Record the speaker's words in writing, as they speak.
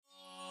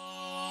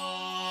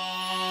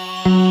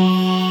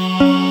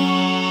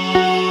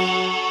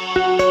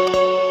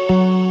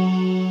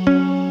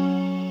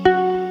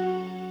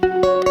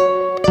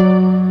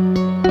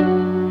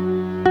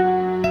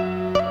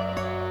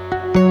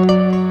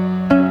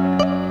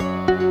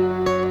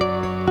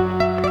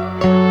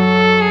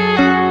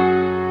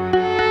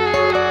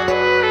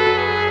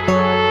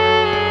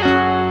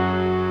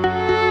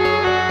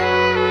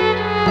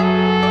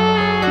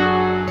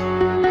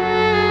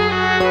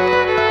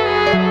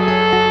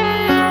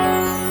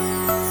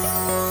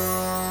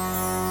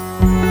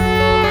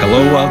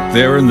Hello out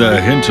there in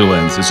the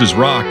hinterlands. This is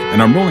Rock, and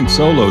I'm rolling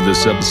solo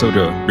this episode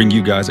to bring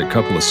you guys a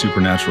couple of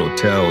supernatural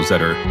tales that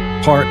are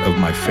part of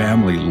my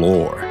family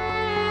lore.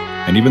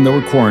 And even though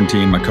we're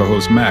quarantined, my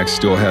co-host Max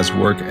still has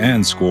work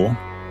and school.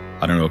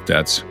 I don't know if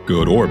that's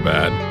good or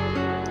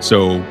bad.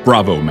 So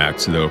bravo,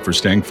 Max, though, for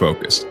staying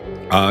focused.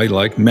 I,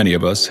 like many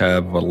of us,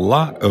 have a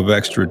lot of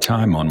extra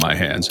time on my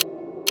hands.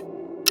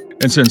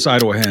 And since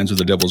idle hands are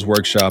the devil's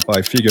workshop,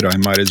 I figured I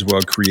might as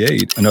well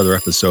create another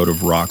episode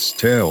of Rock's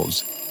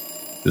Tales.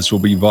 This will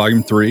be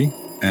Volume 3,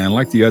 and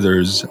like the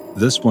others,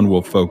 this one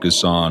will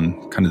focus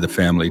on kind of the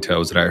family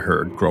tales that I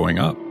heard growing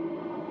up.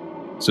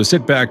 So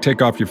sit back,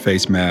 take off your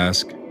face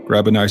mask,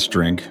 grab a nice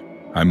drink.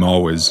 I'm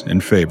always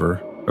in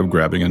favor of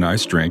grabbing a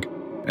nice drink,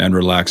 and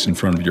relax in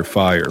front of your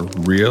fire,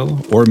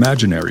 real or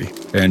imaginary,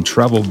 and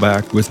travel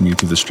back with me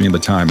through the stream of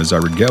time as I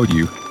regale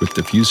you with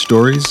the few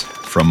stories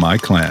from my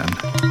clan.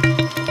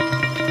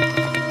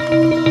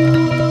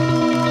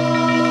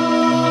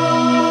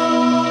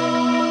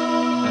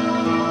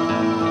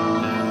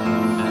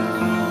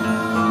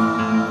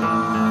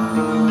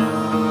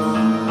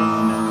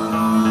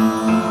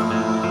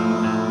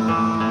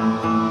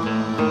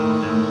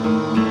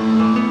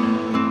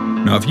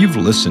 Now, if you've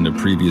listened to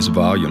previous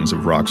volumes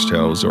of Rock's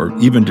Tales or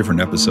even different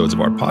episodes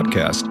of our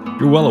podcast,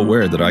 you're well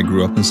aware that I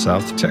grew up in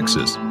South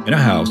Texas in a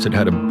house that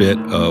had a bit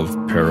of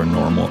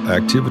paranormal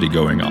activity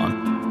going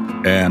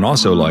on. And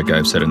also, like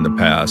I've said in the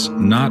past,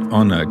 not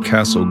on a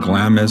Castle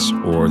Glamis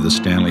or the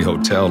Stanley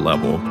Hotel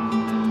level,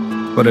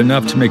 but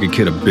enough to make a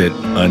kid a bit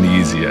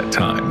uneasy at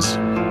times.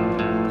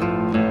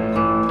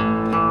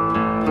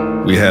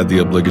 We had the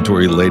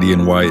obligatory lady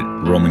in white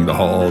roaming the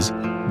halls,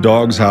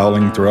 dogs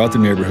howling throughout the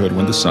neighborhood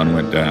when the sun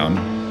went down.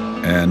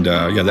 And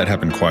that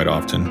happened quite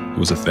often. It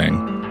was a thing.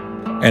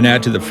 And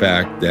add to the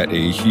fact that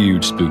a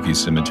huge spooky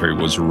cemetery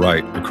was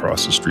right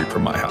across the street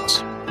from my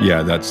house.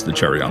 Yeah, that's the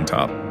cherry on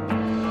top.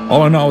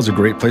 All in all, it was a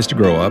great place to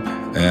grow up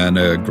and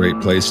a great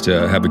place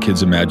to have a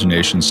kid's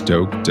imagination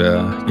stoked,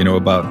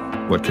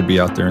 about what could be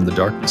out there in the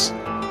darkness.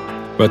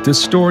 But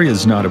this story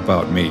is not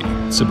about me.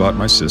 It's about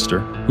my sister,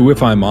 who,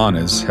 if I'm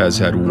honest, has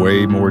had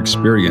way more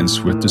experience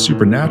with the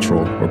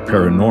supernatural or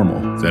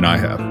paranormal than I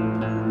have.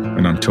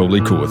 And I'm totally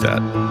cool with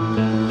that.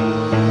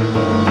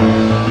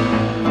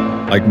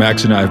 Like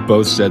Max and I have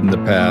both said in the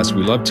past,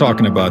 we love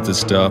talking about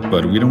this stuff,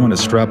 but we don't want to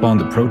strap on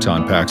the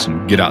proton packs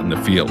and get out in the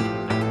field.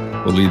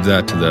 We'll leave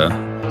that to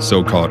the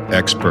so-called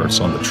experts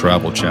on the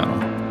Travel Channel.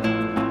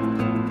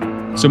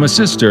 So my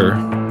sister,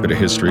 bit of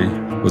history,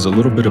 was a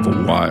little bit of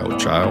a wild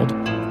child.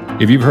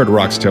 If you've heard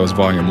Rock's Tales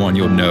Volume 1,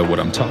 you'll know what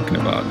I'm talking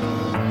about.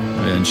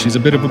 And she's a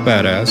bit of a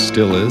badass,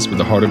 still is,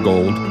 with a heart of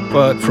gold.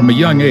 But from a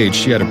young age,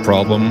 she had a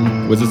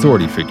problem with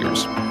authority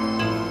figures,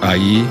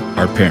 i.e.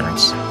 our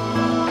parents.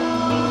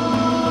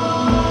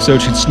 So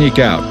she'd sneak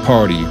out,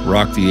 party,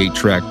 rock the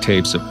 8-track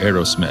tapes of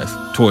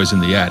Aerosmith, Toys in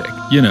the Attic.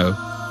 You know,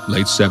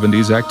 late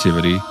 70s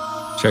activity.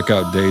 Check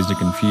out Dazed and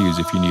Confused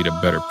if you need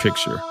a better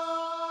picture.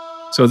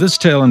 So this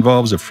tale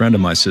involves a friend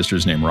of my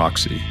sister's named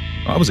Roxy.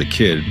 I was a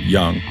kid,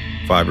 young,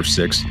 5 or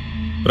 6.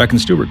 But I can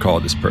still recall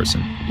this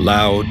person.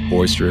 Loud,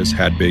 boisterous,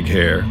 had big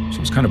hair. She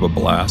was kind of a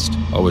blast,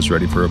 always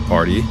ready for a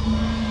party.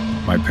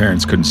 My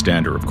parents couldn't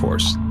stand her, of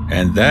course.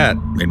 And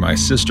that made my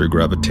sister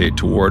gravitate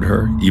toward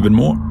her even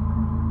more.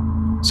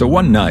 So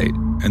one night,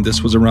 and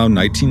this was around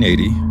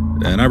 1980,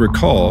 and I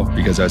recall,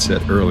 because I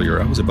said earlier,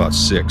 I was about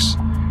 6.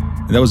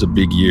 And that was a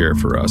big year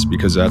for us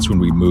because that's when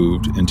we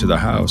moved into the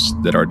house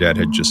that our dad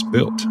had just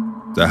built.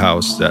 The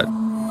house that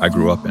I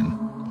grew up in.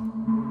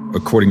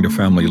 According to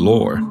family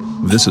lore,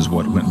 this is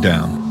what went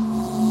down.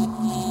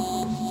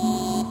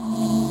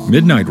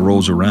 Midnight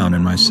rolls around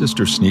and my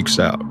sister sneaks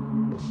out.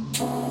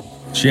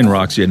 She and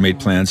Roxy had made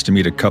plans to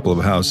meet a couple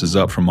of houses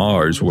up from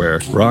ours where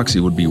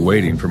Roxy would be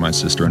waiting for my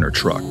sister in her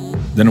truck.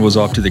 Then it was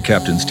off to the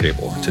captain's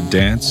table to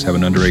dance, have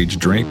an underage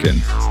drink, and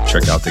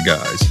check out the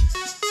guys.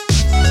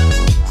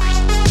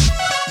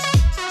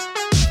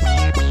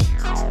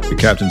 The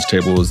captain's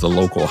table was the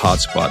local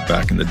hotspot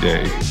back in the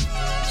day.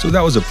 So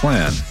that was a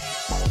plan.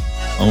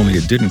 Only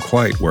it didn't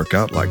quite work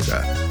out like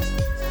that.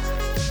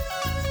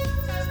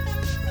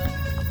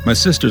 My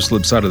sister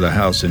slips out of the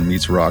house and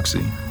meets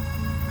Roxy,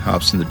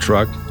 hops in the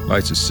truck,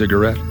 lights a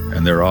cigarette,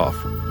 and they're off.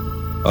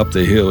 Up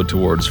the hill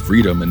towards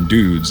freedom and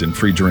dudes and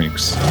free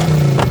drinks.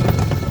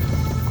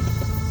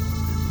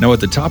 Now at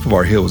the top of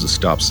our hill is a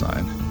stop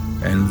sign,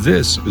 and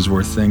this is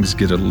where things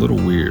get a little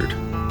weird.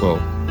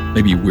 Well,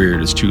 maybe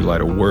weird is too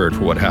light a word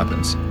for what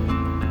happens.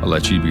 I'll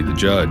let you be the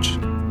judge.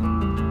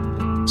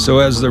 So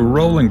as they're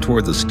rolling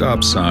toward the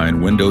stop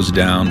sign, windows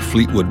down,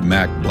 Fleetwood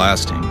Mac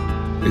blasting,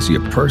 they see a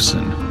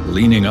person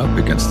leaning up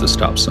against the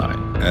stop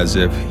sign, as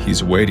if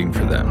he's waiting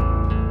for them.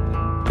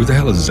 Who the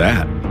hell is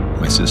that?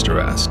 My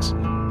sister asks.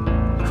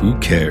 Who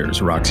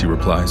cares? Roxy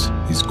replies.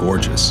 He's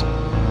gorgeous.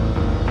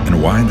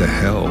 And why in the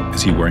hell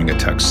is he wearing a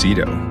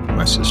tuxedo?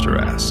 My sister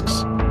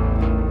asks.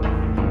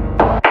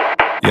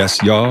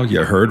 Yes, y'all,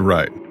 you heard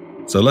right.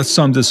 So let's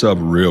sum this up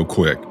real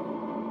quick.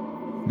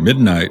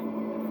 Midnight,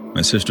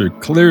 my sister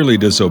clearly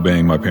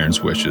disobeying my parents'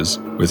 wishes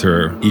with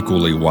her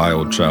equally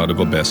wild child of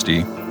a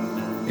bestie.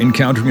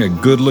 encountering a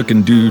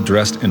good-looking dude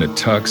dressed in a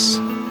tux,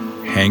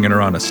 hanging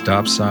around a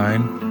stop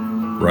sign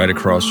right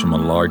across from a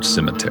large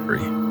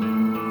cemetery.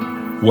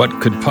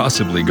 What could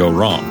possibly go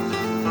wrong?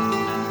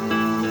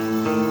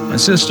 My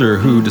sister,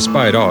 who,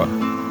 despite all,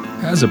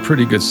 has a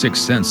pretty good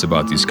sixth sense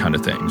about these kind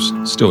of things,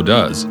 still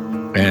does,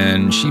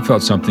 and she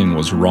felt something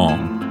was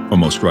wrong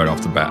almost right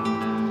off the bat.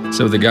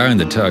 So the guy in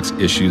the tux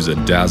issues a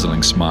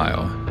dazzling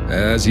smile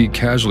as he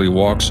casually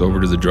walks over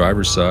to the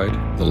driver's side,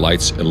 the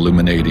lights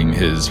illuminating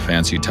his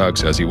fancy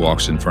tux as he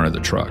walks in front of the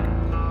truck.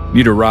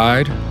 "Need a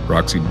ride?"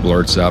 Roxy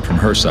blurts out from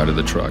her side of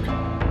the truck.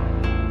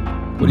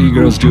 "What are you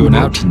girls doing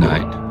out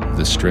tonight?"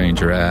 the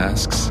stranger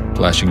asks,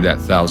 flashing that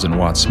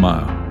 1,000-watt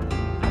smile.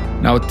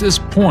 Now at this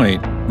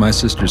point, my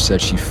sister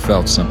said she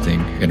felt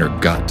something in her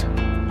gut,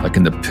 like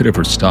in the pit of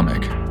her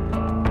stomach,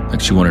 like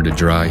she wanted a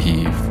dry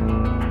heave.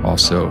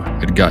 Also,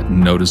 it got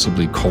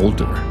noticeably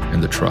colder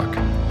in the truck.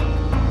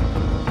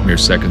 Mere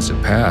seconds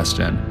had passed,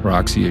 and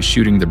Roxy is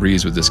shooting the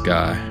breeze with this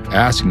guy,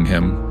 asking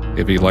him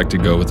if he'd like to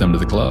go with them to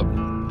the club.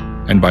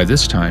 And by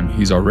this time,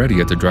 he's already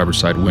at the driver's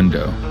side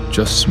window,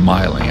 just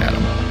smiling at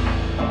him.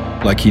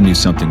 Like he knew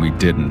something we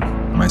didn't,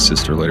 my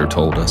sister later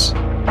told us.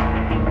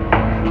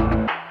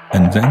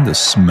 And then the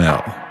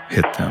smell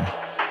hit them.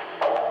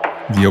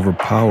 The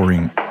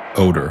overpowering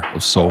odor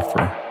of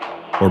sulfur,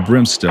 or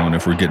brimstone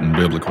if we're getting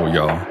biblical,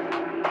 y'all.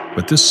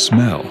 But this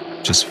smell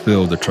just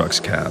filled the truck's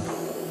cab.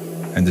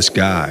 And this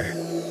guy,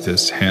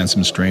 this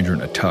handsome stranger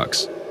in a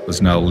tux,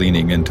 was now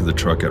leaning into the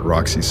truck at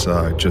Roxy's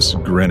side,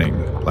 just grinning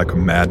like a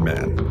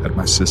madman at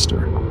my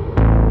sister.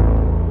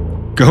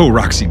 "Go,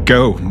 Roxy,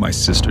 go," my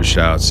sister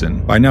shouts,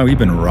 and by now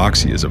even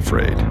Roxy is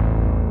afraid.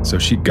 So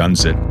she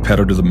guns it,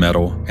 pedal to the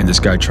metal, and this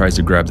guy tries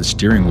to grab the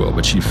steering wheel,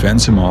 but she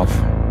fends him off.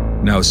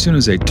 Now, as soon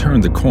as they turn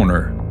the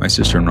corner, my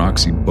sister and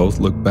Roxy both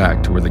look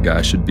back to where the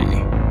guy should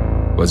be.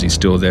 Was he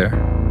still there?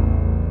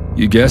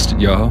 You guessed it,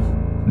 y'all.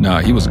 Nah,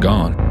 he was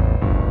gone.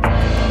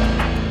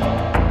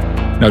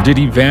 Now, did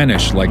he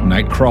vanish like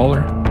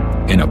Nightcrawler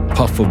in a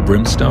puff of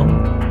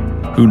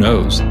brimstone? Who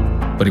knows?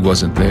 But he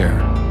wasn't there,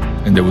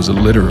 and there was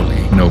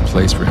literally no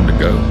place for him to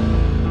go.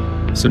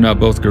 So now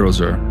both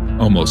girls are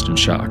almost in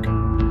shock.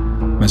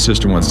 My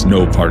sister wants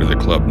no part of the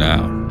club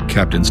now.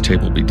 Captain's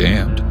table be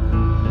damned.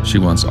 She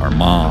wants our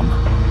mom.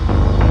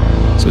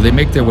 So they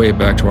make their way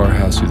back to our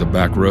house through the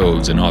back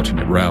roads, an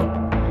alternate route.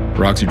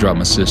 Roxy dropped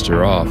my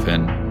sister off,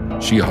 and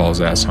she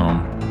hauls ass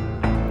home.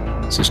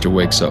 Sister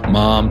wakes up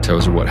Mom,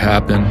 tells her what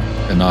happened,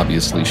 and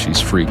obviously she's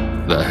freaked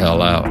the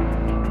hell out.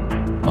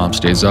 Mom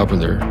stays up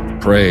with her,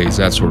 prays,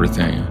 that sort of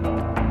thing.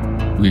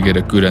 We get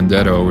a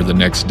curandero over the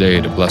next day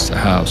to bless the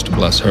house, to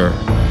bless her.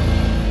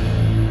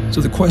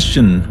 So the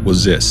question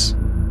was this: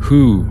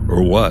 who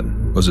or what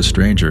was a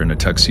stranger in a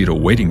tuxedo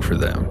waiting for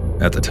them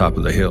at the top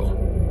of the hill?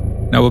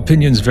 Now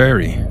opinions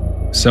vary.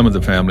 Some of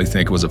the family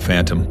think it was a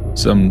phantom,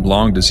 some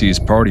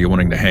long-deceased party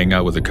wanting to hang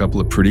out with a couple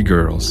of pretty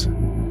girls.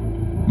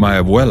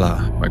 My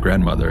abuela, my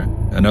grandmother,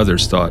 and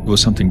others thought it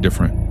was something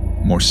different,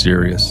 more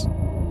serious.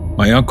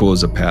 My uncle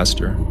is a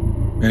pastor,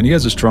 and he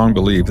has a strong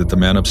belief that the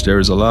man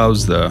upstairs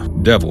allows the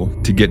devil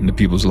to get into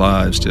people's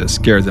lives to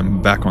scare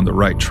them back on the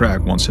right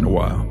track once in a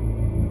while.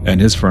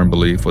 And his firm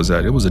belief was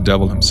that it was the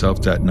devil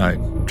himself that night,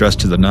 dressed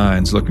to the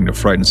nines, looking to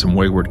frighten some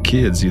wayward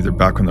kids either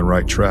back on the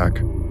right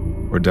track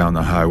or down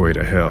the highway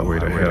to hell.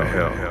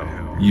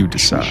 You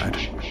decide.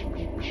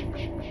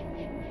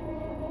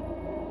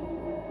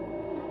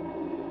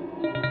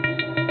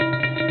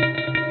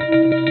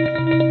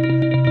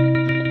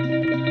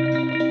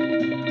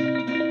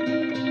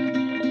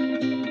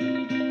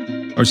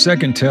 Our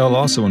second tale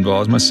also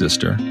involves my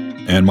sister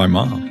and my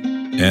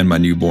mom and my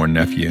newborn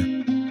nephew.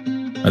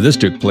 Now this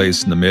took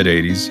place in the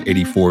mid-80s,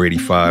 84,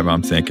 85,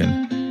 I'm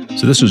thinking.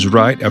 So this was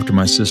right after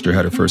my sister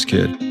had her first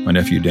kid, my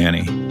nephew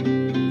Danny.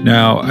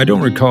 Now, I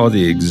don't recall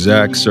the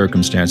exact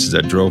circumstances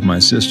that drove my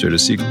sister to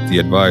seek the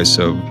advice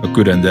of a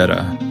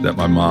curandera that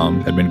my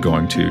mom had been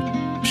going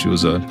to. She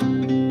was a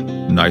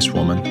nice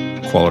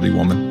woman, quality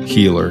woman,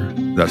 healer,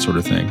 that sort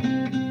of thing.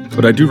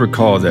 But I do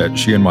recall that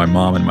she and my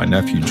mom and my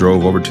nephew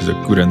drove over to the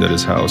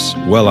curandera's house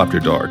well after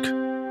dark.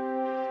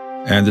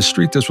 And the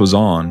street this was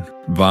on,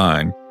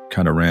 Vine,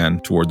 kind of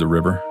ran toward the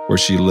river where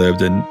she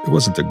lived, and it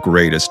wasn't the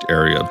greatest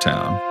area of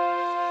town.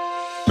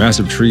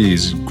 Massive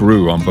trees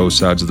grew on both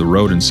sides of the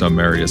road in some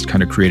areas,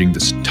 kind of creating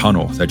this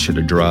tunnel that you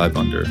had to drive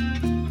under.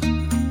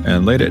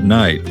 And late at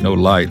night, no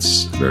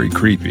lights, very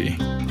creepy.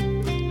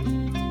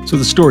 So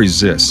the story's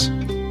this.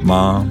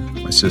 Mom,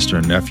 my sister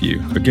and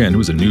nephew, again, who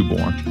was a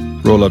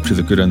newborn, roll up to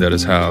the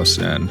curandera's house,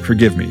 and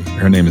forgive me,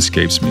 her name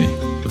escapes me.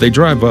 But they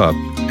drive up,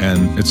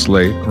 and it's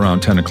late,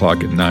 around 10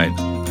 o'clock at night,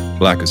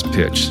 black as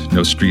pitch,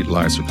 no street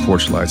lights or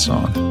porch lights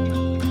on.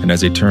 And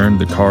as they turn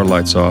the car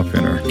lights off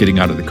and are getting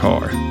out of the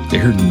car, they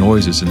heard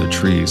noises in the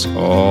trees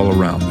all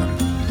around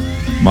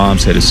them. Mom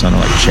said it sounded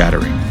like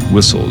chattering,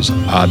 whistles,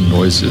 odd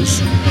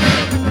noises,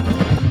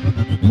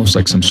 almost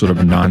like some sort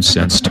of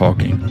nonsense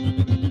talking.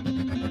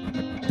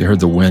 They heard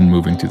the wind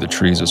moving through the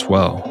trees as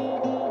well,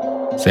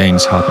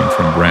 things hopping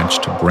from branch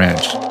to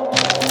branch,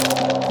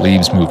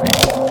 leaves moving,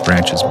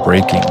 branches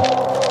breaking.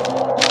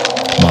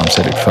 Mom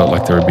said it felt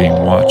like they were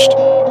being watched.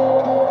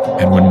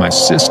 And when my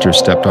sister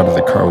stepped out of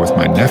the car with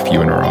my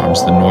nephew in her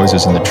arms, the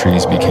noises in the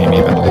trees became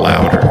even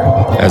louder,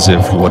 as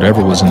if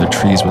whatever was in the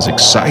trees was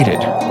excited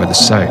by the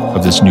sight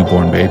of this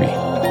newborn baby.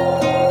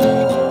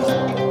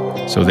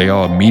 So they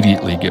all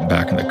immediately get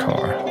back in the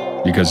car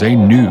because they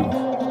knew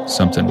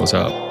something was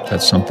up,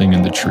 that something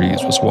in the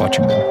trees was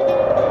watching them.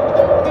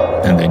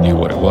 And they knew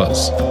what it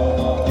was.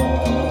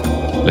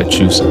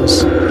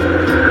 Lechuzas.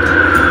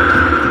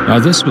 Now,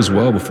 this was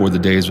well before the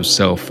days of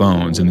cell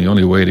phones, and the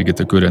only way to get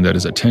the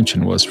Curandero's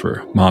attention was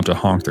for Mom to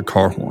honk the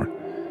car horn.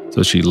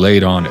 So she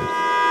laid on it.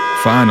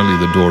 Finally,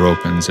 the door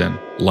opens and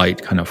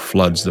light kind of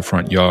floods the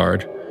front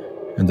yard,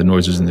 and the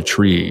noises in the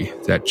tree,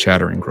 that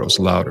chattering, grows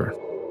louder.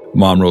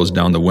 Mom rolls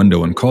down the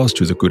window and calls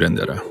to the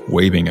curandera,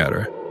 waving at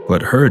her,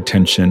 but her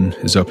attention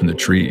is up in the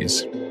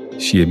trees.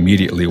 She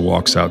immediately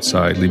walks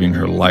outside, leaving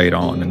her light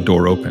on and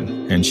door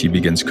open, and she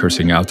begins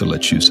cursing out the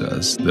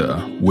lechuzas,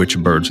 the witch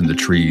birds in the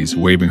trees,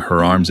 waving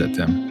her arms at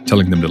them,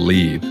 telling them to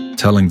leave,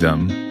 telling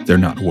them they're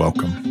not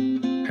welcome,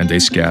 and they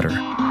scatter.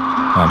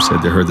 Mom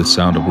said they heard the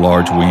sound of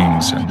large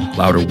wings and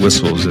louder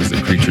whistles as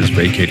the creatures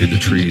vacated the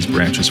trees,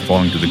 branches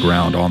falling to the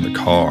ground on the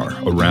car,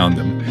 around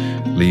them,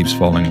 leaves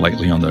falling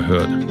lightly on the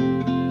hood.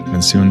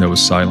 And soon there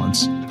was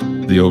silence.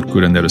 The old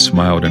curandera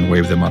smiled and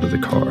waved them out of the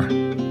car.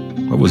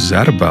 "What was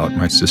that about?"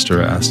 my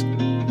sister asked.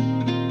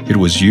 "It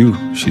was you,"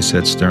 she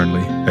said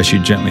sternly, as she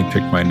gently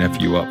picked my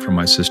nephew up from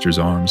my sister's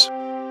arms.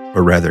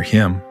 Or rather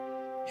him.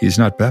 "He's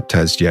not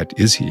baptized yet,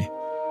 is he?"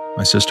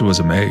 My sister was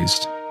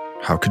amazed.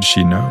 How could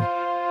she know?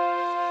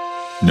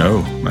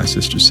 "No," my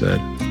sister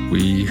said.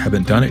 "We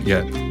haven't done it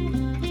yet."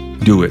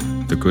 "Do it,"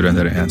 the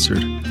curandera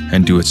answered,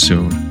 "and do it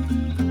soon.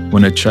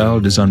 When a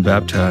child is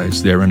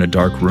unbaptized, they're in a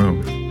dark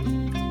room.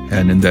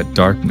 And in that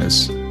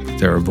darkness,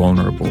 they are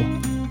vulnerable."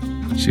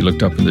 She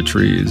looked up in the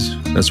trees.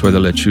 That's why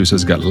the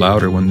lechuzas got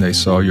louder when they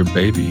saw your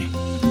baby.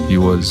 He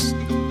was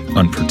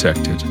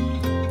unprotected.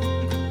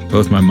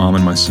 Both my mom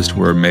and my sister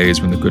were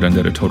amazed when the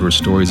curandera told her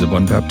stories of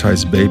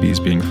unbaptized babies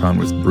being found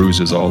with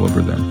bruises all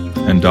over them,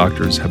 and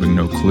doctors having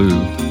no clue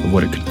of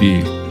what it could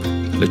be.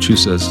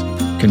 Lechuzas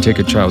can take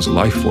a child's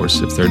life force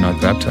if they're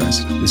not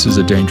baptized. This is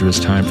a dangerous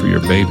time for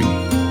your baby.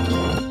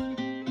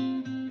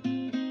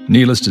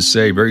 Needless to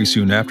say, very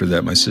soon after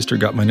that, my sister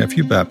got my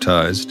nephew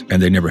baptized,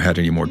 and they never had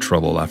any more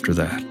trouble after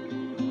that.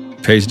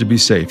 Pays to be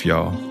safe,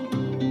 y'all.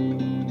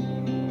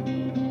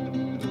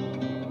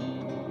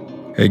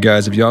 Hey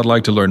guys, if y'all'd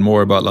like to learn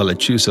more about La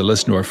Lechuza,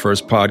 listen to our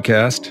first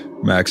podcast.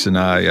 Max and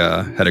I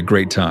had a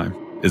great time.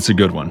 It's a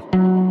good one.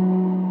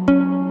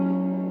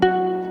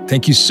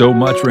 Thank you so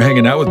much for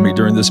hanging out with me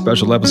during this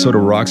special episode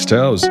of Rock's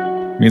Tales.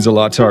 It means a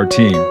lot to our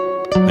team.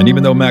 And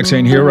even though Max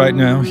ain't here right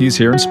now, he's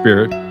here in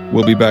spirit.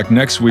 We'll be back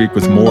next week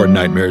with more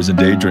Nightmares and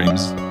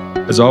Daydreams.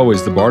 As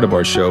always, the bard of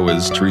our show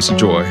is Teresa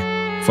Joy.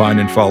 Find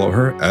and follow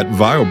her at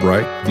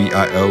Viobrite,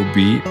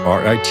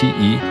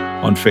 Viobrite,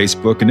 on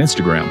Facebook and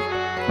Instagram.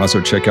 Also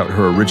check out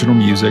her original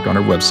music on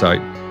her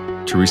website,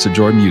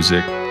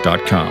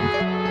 teresajoymusic.com.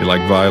 If you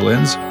like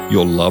violins,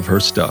 you'll love her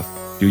stuff.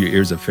 Do your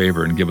ears a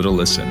favor and give it a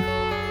listen.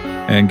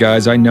 And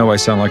guys, I know I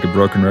sound like a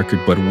broken record,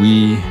 but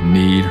we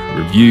need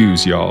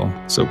reviews, y'all.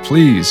 So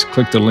please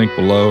click the link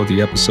below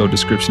the episode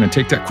description and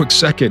take that quick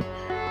second.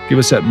 Give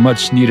us that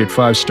much needed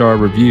 5-star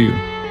review.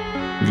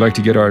 We'd like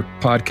to get our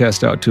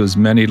podcast out to as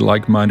many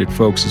like-minded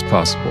folks as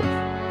possible.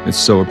 It's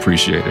so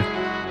appreciated.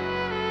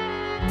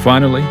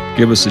 Finally,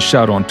 give us a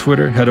shout on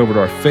Twitter. Head over to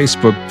our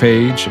Facebook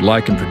page,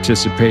 like and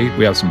participate.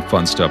 We have some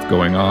fun stuff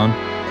going on.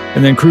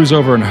 And then cruise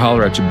over and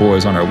holler at your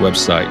boys on our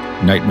website,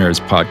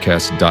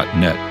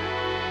 nightmarespodcast.net.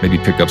 Maybe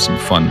pick up some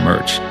fun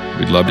merch.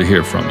 We'd love to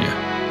hear from you.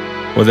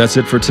 Well, that's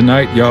it for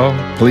tonight, y'all.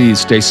 Please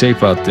stay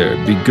safe out there.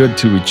 Be good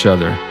to each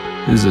other.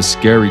 This is a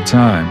scary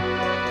time,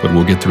 but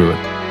we'll get through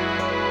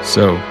it.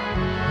 So,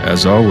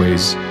 as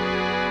always,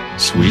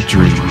 sweet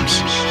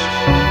dreams.